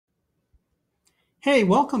Hey,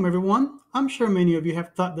 welcome everyone. I'm sure many of you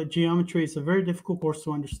have thought that geometry is a very difficult course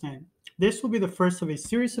to understand. This will be the first of a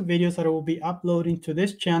series of videos that I will be uploading to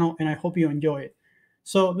this channel, and I hope you enjoy it.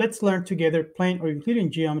 So let's learn together plane or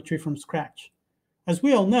Euclidean geometry from scratch. As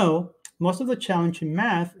we all know, most of the challenge in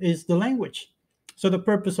math is the language. So the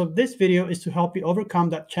purpose of this video is to help you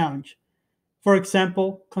overcome that challenge. For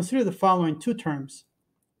example, consider the following two terms: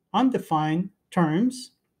 undefined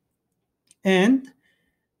terms and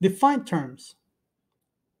defined terms.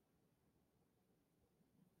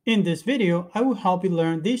 In this video, I will help you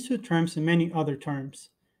learn these two terms and many other terms.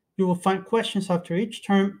 You will find questions after each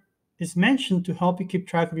term is mentioned to help you keep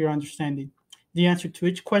track of your understanding. The answer to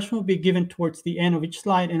each question will be given towards the end of each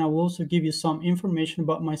slide, and I will also give you some information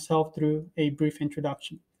about myself through a brief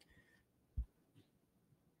introduction.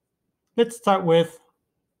 Let's start with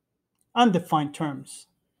undefined terms.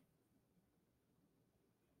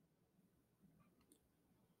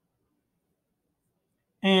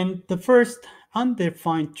 And the first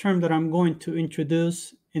undefined term that I'm going to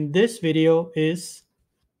introduce in this video is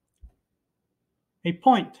a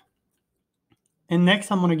point. And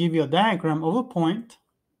next, I'm going to give you a diagram of a point.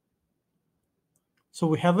 So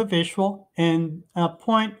we have a visual, and a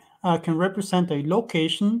point can represent a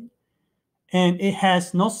location, and it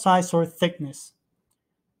has no size or thickness.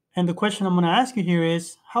 And the question I'm going to ask you here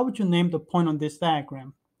is, how would you name the point on this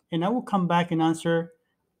diagram? And I will come back and answer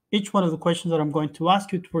each one of the questions that I'm going to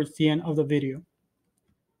ask you towards the end of the video.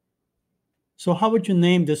 So how would you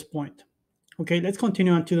name this point? Okay, let's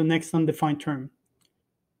continue on to the next undefined term.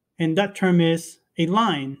 And that term is a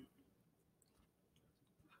line.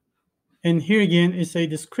 And here again is a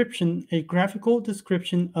description, a graphical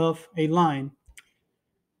description of a line.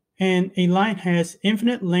 And a line has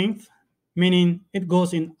infinite length, meaning it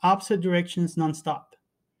goes in opposite directions nonstop.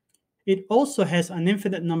 It also has an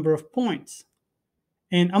infinite number of points.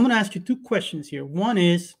 And I'm going to ask you two questions here. One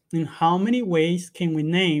is, in how many ways can we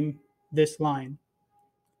name this line?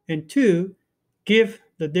 And two, give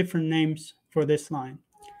the different names for this line.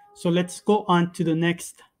 So let's go on to the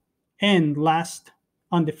next and last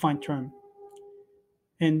undefined term.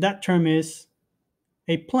 And that term is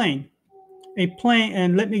a plane. A plane,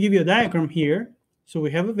 and let me give you a diagram here. So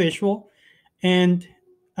we have a visual, and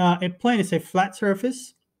a plane is a flat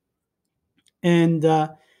surface, and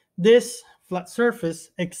this flat surface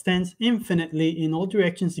extends infinitely in all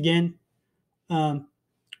directions. Again,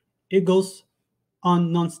 it goes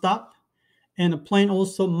on nonstop, and a plane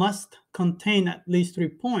also must contain at least 3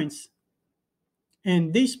 points,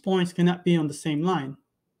 and these points cannot be on the same line.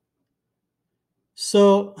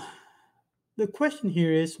 So the question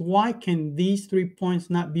here is, why can these 3 points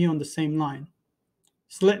not be on the same line?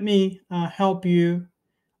 So let me help you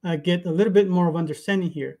get a little bit more of understanding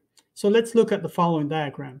here. So let's look at the following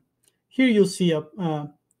diagram. Here you'll see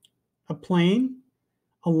a plane,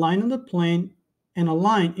 a line on the plane, and a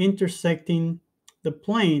line intersecting the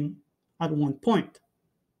plane at one point.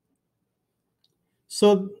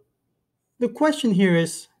 So the question here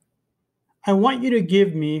is, I want you to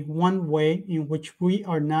give me one way in which we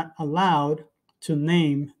are not allowed to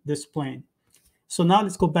name this plane. So now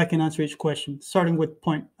let's go back and answer each question, starting with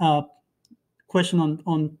question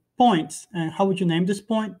on points. And how would you name this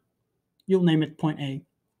point? You'll name it point A.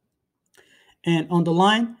 And on the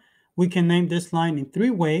line, we can name this line in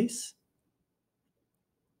 3 ways.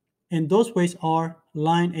 And those ways are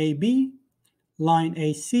line AB, line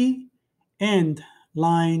AC, and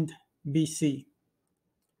line BC.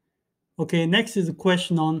 Okay, next is a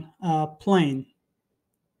question on plane.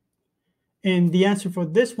 And the answer for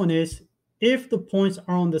this one is, if the points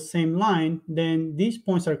are on the same line, then these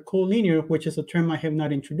points are collinear, which is a term I have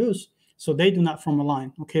not introduced. So they do not form a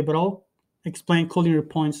line. Okay, but I'll explain collinear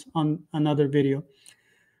points on another video.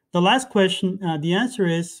 The last question, the answer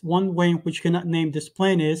is, one way in which you cannot name this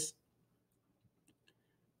plane is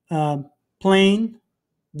plane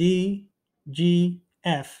D, G,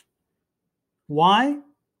 F. Why?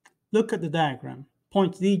 Look at the diagram.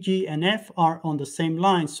 Points D, G, and F are on the same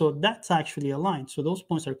line, so that's actually a line. So those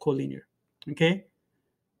points are collinear, okay?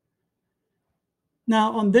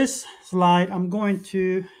 Now on this slide, I'm going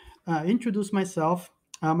to introduce myself.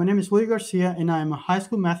 My name is Willie Garcia, and I am a high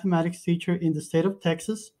school mathematics teacher in the state of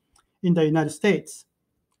Texas in the United States.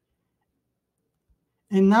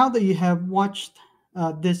 And now that you have watched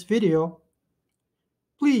this video,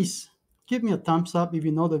 please give me a thumbs up if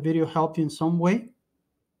you know the video helped you in some way,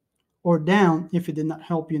 or down if it did not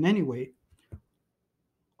help you in any way.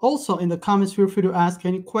 Also, in the comments, feel free to ask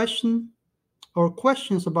any question or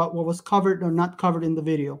questions about what was covered or not covered in the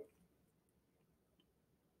video.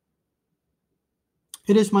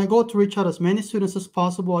 It is my goal to reach out as many students as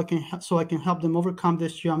possible so I can help them overcome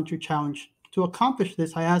this geometry challenge. to accomplish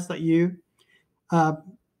this, I ask that you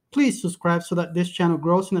please subscribe so that this channel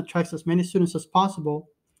grows and attracts as many students as possible.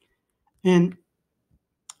 And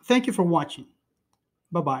thank you for watching.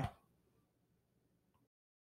 Bye-bye.